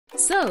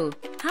So,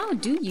 how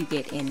do you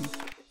get in?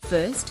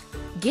 First,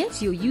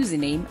 get your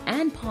username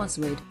and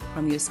password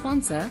from your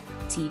sponsor,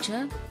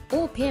 teacher,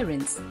 or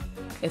parents.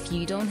 If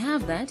you don't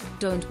have that,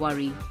 don't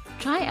worry.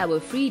 Try our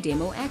free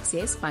demo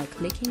access by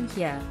clicking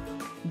here.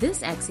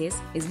 This access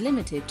is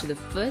limited to the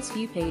first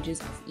few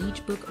pages of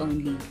each book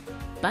only,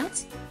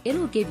 but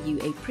it'll give you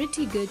a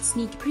pretty good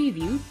sneak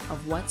preview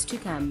of what's to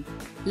come.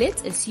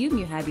 Let's assume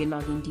you have your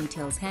login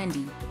details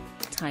handy.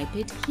 Type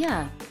it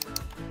here.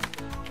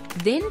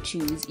 Then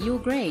choose your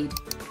grade.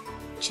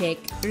 Check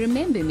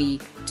Remember Me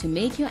to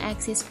make your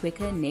access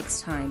quicker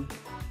next time.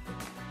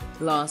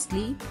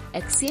 Lastly,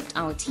 accept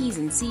our T's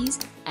and C's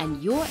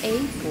and you're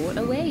A4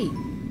 away.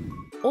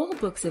 All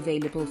books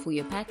available for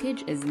your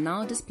package is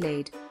now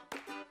displayed.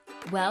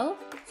 Well,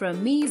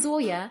 from me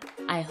Zoya,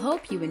 I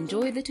hope you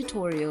enjoy the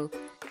tutorial.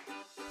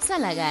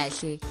 Sala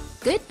kahle.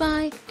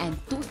 Goodbye and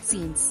tot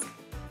ziens.